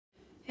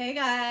Hey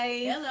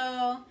guys.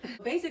 Hello.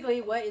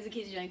 Basically, what is a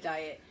ketogenic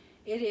diet?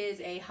 It is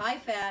a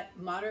high-fat,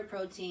 moderate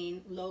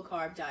protein,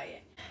 low-carb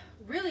diet.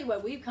 Really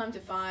what we've come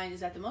to find is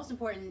that the most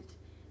important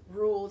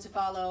rule to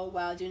follow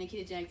while doing a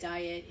ketogenic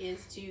diet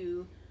is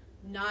to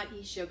not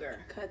eat sugar.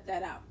 Cut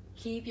that out.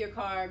 Keep your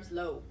carbs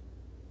low.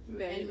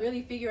 Very and low.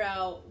 really figure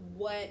out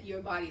what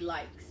your body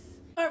likes.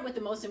 Start with the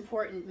most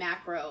important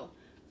macro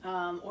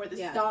or the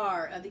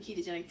star of the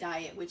ketogenic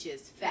diet, which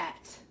is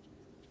fat.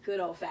 Good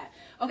old fat.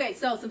 Okay,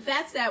 so some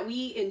fats that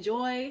we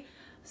enjoy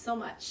so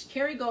much.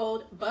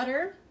 Kerrygold,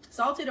 butter,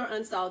 salted or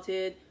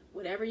unsalted,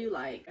 whatever you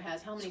like. It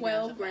has how many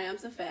 12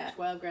 grams of fat.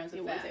 12 grams of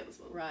in fat. 1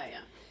 tablespoon. Right. Yeah.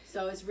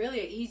 So it's really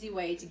an easy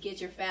way to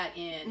get your fat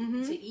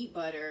in to eat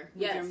butter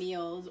with your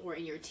meals or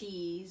in your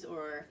teas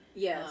or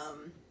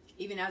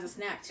even as a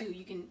snack too.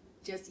 You can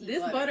just eat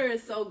this butter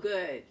is so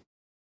good.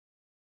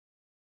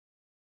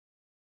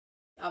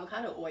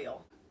 Avocado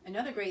oil.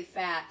 Another great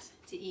fat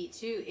to eat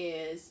too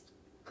is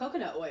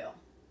coconut oil.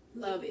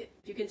 Love it.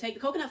 You can take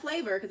the coconut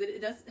flavor because it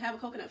does have a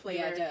coconut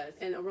flavor it does.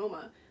 and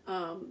aroma.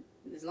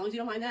 As long as you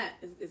don't mind that,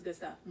 it's good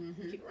stuff.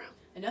 Keep around.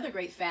 Another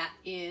great fat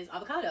is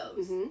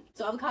avocados.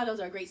 So avocados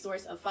are a great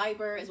source of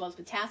fiber as well as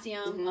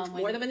potassium.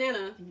 More than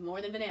banana. More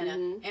than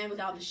banana, and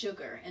without the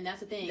sugar. And that's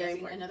the thing. Very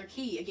important. Another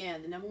key,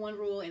 again, the number one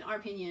rule in our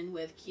opinion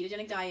with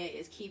ketogenic diet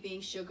is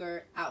keeping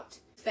sugar out.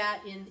 Fat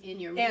in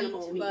your meat,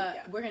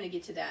 but we're going to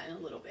get to that in a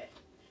little bit.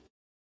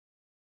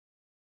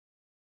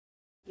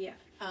 Yeah.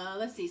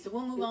 Let's see. So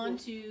we'll move on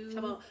to how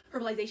about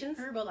herbalization.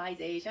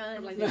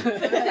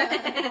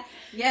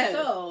 Yes.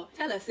 So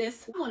tell us,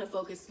 sis. I want to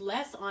focus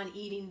less on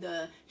eating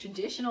the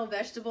traditional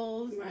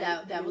vegetables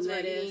that was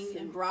lettuce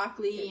and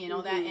broccoli and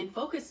all that, and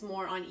focus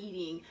more on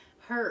eating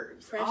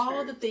herbs.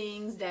 All the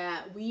things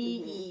that we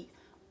eat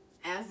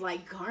as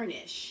like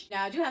garnish.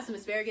 Now I do have some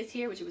asparagus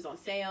here, which was on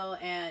sale,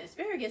 and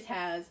asparagus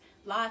has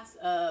lots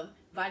of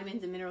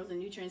vitamins and minerals and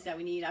nutrients that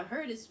we need. I've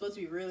heard it's supposed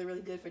to be really,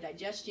 really good for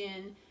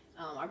digestion.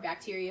 Our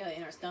bacteria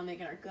in our stomach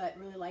and our gut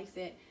really likes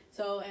it.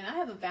 So, and I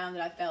haven't found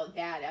that I felt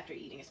bad after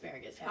eating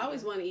asparagus. I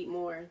always want to eat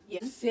more.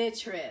 Yes.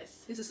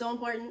 Citrus. This is so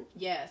important.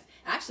 Yes.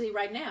 Actually,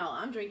 right now,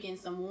 I'm drinking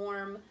some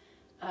warm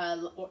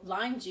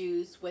lime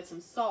juice with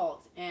some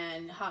salt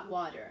and hot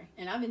water.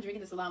 And I've been drinking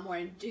this a lot more.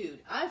 And dude,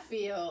 I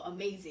feel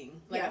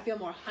amazing. Like I feel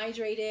more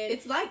hydrated.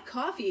 It's like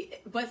coffee,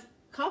 but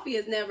coffee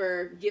has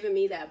never given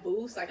me that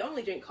boost. Like I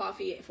only drink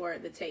coffee for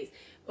the taste.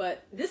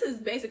 But this is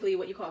basically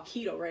what you call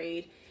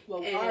Keto-Raid.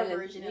 Well, our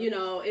version of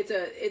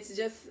it's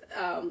just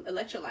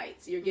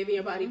electrolytes. You're giving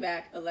your body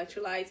back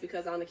electrolytes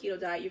because on the keto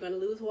diet you're going to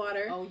lose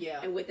water. Oh yeah.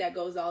 And with that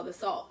goes all the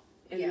salt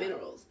and the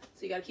minerals.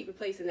 So you got to keep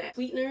replacing that.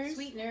 Sweeteners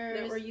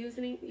that we're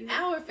using.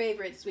 Our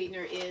favorite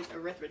sweetener is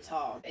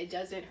erythritol. It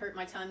doesn't hurt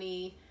my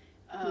tummy.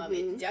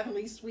 It's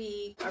definitely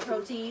sweet. Our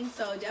protein,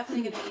 so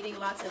definitely going to be eating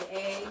lots of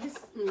eggs.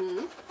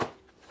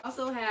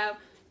 Also have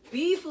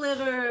beef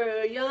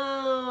liver,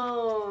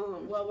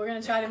 yum. Well, we're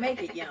gonna try to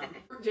make it yum.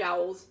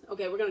 Jowls.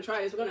 Okay, we're gonna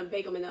try this. We're gonna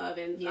bake them in the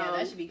oven. Yeah,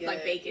 that should be good.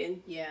 Like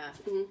bacon. Yeah.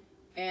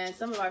 And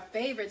some of our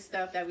favorite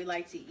stuff that we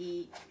like to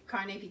eat,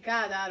 carne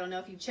picada. I don't know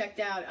if you checked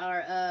out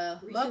our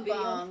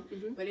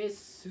mukbang, but it's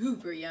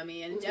super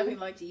yummy, and definitely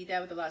like to eat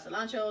that with a lot of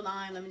cilantro,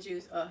 lime, lemon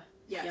juice.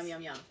 Yum,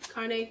 yum, yum.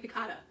 Carne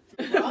picada.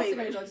 We're also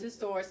gonna go to the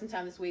store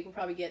sometime this week. We'll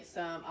probably get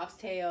some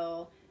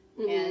oxtail.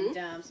 And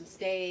some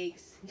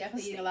steaks.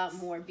 Definitely eating a lot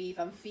more beef.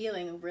 I'm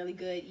feeling really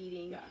good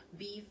eating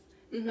beef.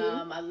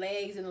 My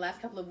legs in the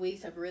last couple of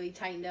weeks have really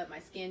tightened up my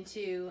skin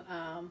too.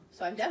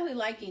 So I'm definitely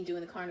liking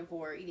doing the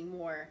carnivore, eating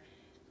more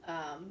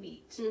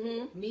meat.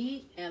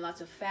 Meat and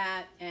lots of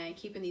fat and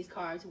keeping these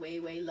carbs way,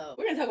 way low.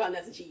 We're going to talk about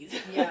nuts and cheese.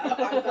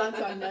 Our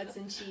thoughts on nuts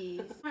and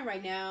cheese.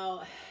 Right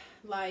now,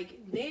 like,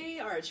 they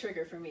are a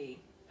trigger for me.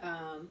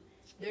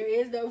 There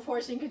is no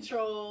portion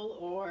control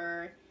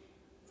or...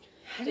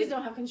 I just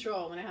don't have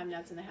control when I have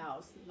nuts in the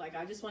house. Like,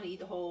 I just want to eat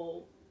the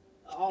whole,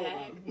 all of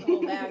them. The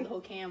whole bag, the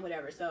whole can,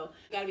 whatever. So,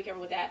 you got to be careful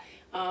with that.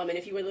 And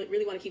if you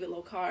really want to keep it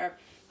low carb,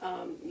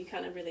 you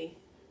kind of really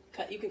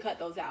you can cut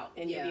those out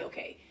and you'll be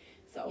okay.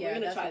 So, we're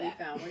going to try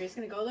that. We're just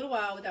going to go a little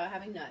while without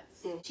having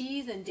nuts.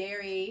 Cheese and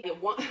dairy.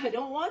 I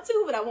don't want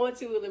to, but I want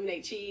to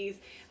eliminate cheese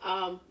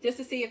just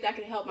to see if that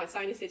can help my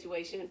sinus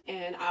situation.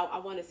 And I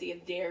want to see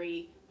if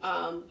dairy...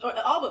 or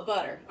all but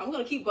butter. I'm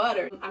going to keep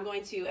butter. I'm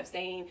going to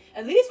abstain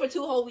at least for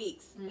 2 whole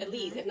weeks, at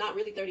least, if not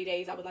really 30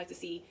 days. I would like to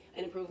see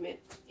an improvement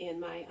in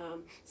my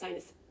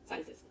sinuses.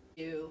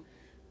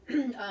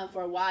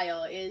 For a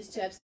while is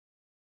to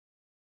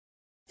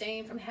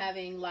abstain from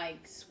having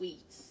like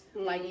sweets,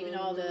 like even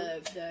all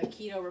the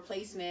keto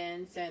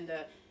replacements and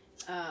the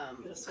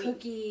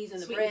cookies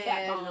and the bread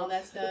and all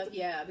that stuff.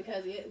 Yeah,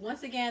 because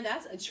once again,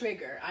 that's a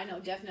trigger. I know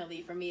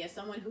definitely for me as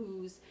someone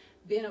who's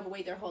been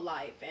overweight their whole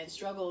life and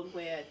struggled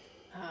with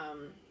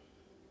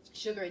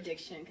sugar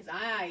addiction, because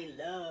I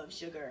love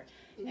sugar,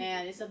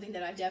 and it's something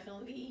that I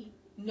definitely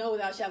know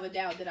without a shadow of a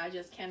doubt that I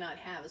just cannot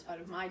have as part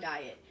of my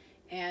diet.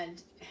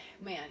 And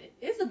man,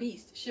 it's a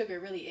beast. Sugar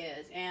really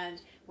is.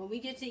 And when we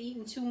get to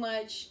eating too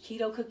much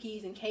keto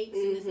cookies and cakes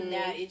and this and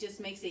that, it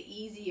just makes it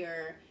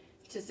easier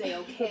to say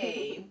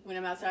okay when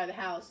I'm outside of the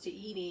house to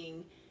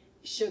eating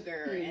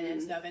sugar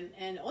and stuff.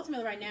 And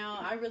ultimately right now,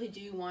 I really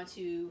do want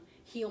to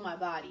heal my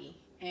body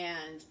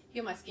and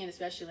heal my skin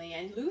especially,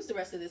 and lose the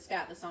rest of this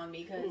fat that's on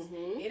me, because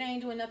it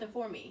ain't doing nothing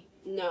for me.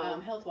 No.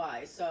 Health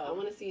wise. So I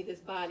want to see this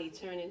body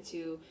turn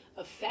into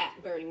a fat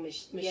burning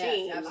machine.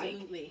 Yes,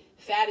 absolutely. Like,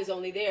 fat is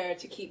only there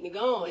to keep me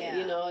going. Yeah.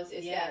 You know, it's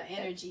that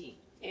energy.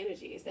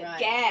 Energy. It's that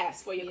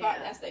gas for your car.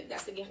 That's the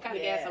kind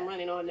of gas I'm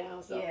running on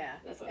now. So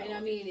that's what I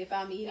mean, if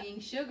I'm eating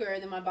sugar,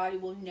 then my body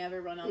will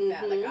never run on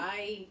fat.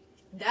 Like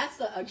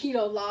that's a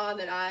keto law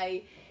that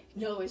I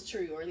know is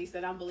true, or at least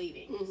that I'm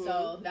believing.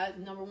 So that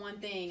number one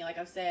thing, like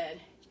I've said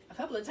a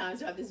couple of times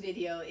throughout this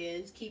video,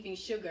 is keeping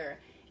sugar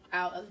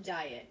out of the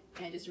diet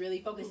and just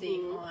really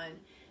focusing on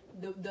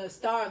the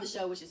star of the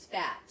show, which is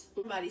fat.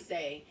 Somebody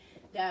say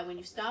that when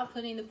you stop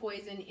putting the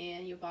poison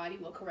in, your body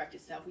will correct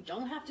itself. We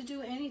don't have to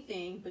do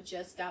anything but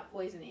just stop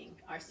poisoning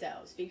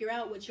ourselves. Figure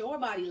out what your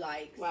body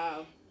likes.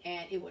 Wow.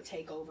 And it will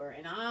take over.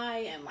 And I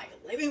am like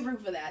living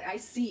proof of that. I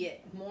see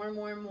it more and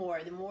more and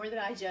more. The more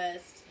that I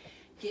just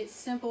get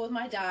simple with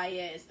my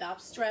diet and stop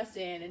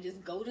stressing and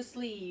just go to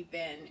sleep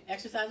and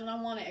exercise when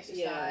I want to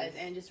exercise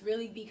and just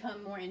really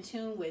become more in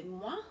tune with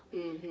moi,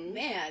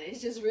 man, it's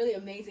just really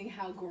amazing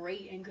how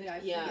great and good I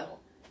feel.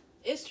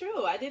 It's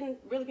true. I didn't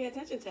really pay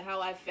attention to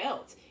how I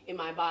felt in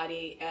my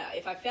body.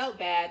 If I felt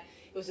bad,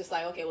 it was just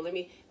like, okay, well, let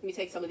me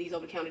take some of these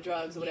over-the-counter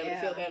drugs or whatever to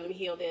feel bad. Let me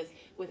heal this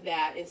with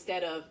that,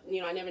 instead of,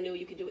 I never knew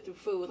you could do it through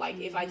food. Like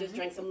if I just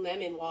drank some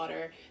lemon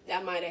water,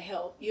 that might have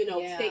helped,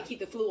 keep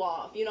the flu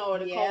off, or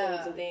the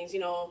colds and things,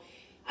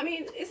 I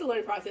mean, it's a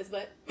learning process,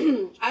 but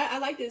I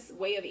like this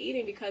way of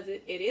eating because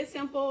it is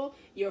simple.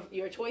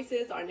 Your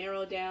choices are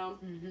narrowed down,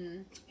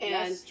 and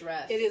less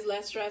stress. It is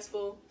less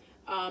stressful.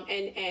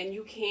 And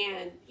you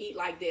can eat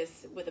like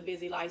this with a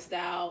busy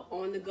lifestyle,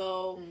 on the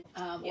go.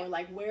 Or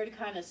like where to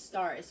kind of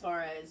start as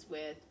far as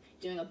with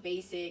doing a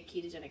basic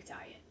ketogenic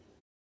diet.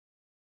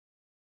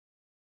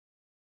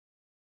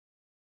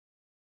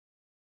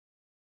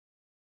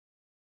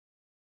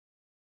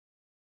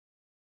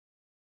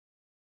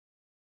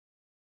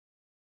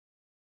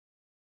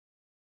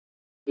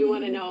 We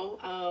want to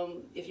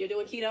know if you're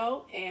doing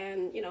keto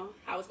and,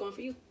 how it's going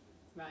for you.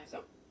 Right.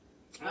 So,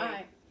 all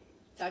right.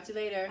 Talk to you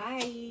later.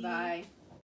 Bye. Bye.